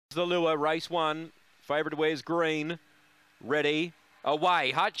The lure, race one. Favourite wears green. Ready. Away.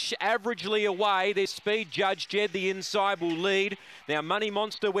 Hutch averagely away. Their speed judge Jed the inside will lead. Now Money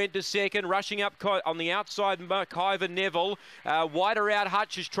Monster went to second. Rushing up on the outside, Mt-Gambier-06012017-Race-1. Wider out,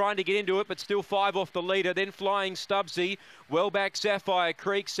 Hutch is trying to get into it, but still 5 off the leader. Then Flying Stubbsy. Well back Sapphire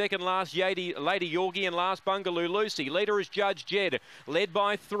Creek. Second last Lady Yorgie, and last Bungaloo Lucy. Leader is Judge Jed. Led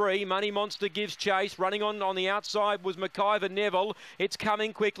by 3. Money Monster gives chase. Running on the outside was Mt-Gambier-06012017. It's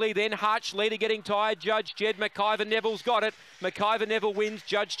coming quickly. Then Hutch. Leader getting tired. Judge Jed. Mt-Gambier-06012017's got it. Mt-Gambier-06012017 wins.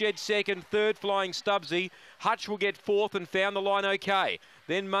 Judge Jed second. Third Flying Stubbsy. Hutch will get fourth and found the line okay.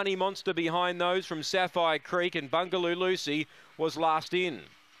 Then Money Monster behind those from Sapphire Creek, and Bungaloo Lucy was last in.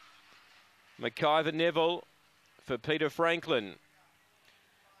 Mt-Gambier-06012017 for Peter Franklin.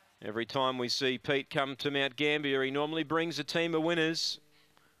 Every time we see Pete come to Mount Gambier, he normally brings a team of winners.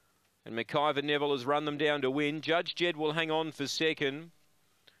 And Mt-Gambier-06012017 has run them down to win. Judge Jed will hang on for second.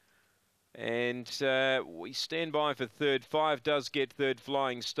 And we stand by for third. 5 does get third,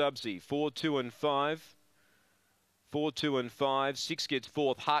 Flying Stubbsy. 4, 2 and 5. 4, 2 and 5. 6 gets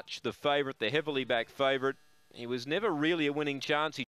fourth, Hutch, the favourite, the heavily backed favourite. He was never really a winning chance.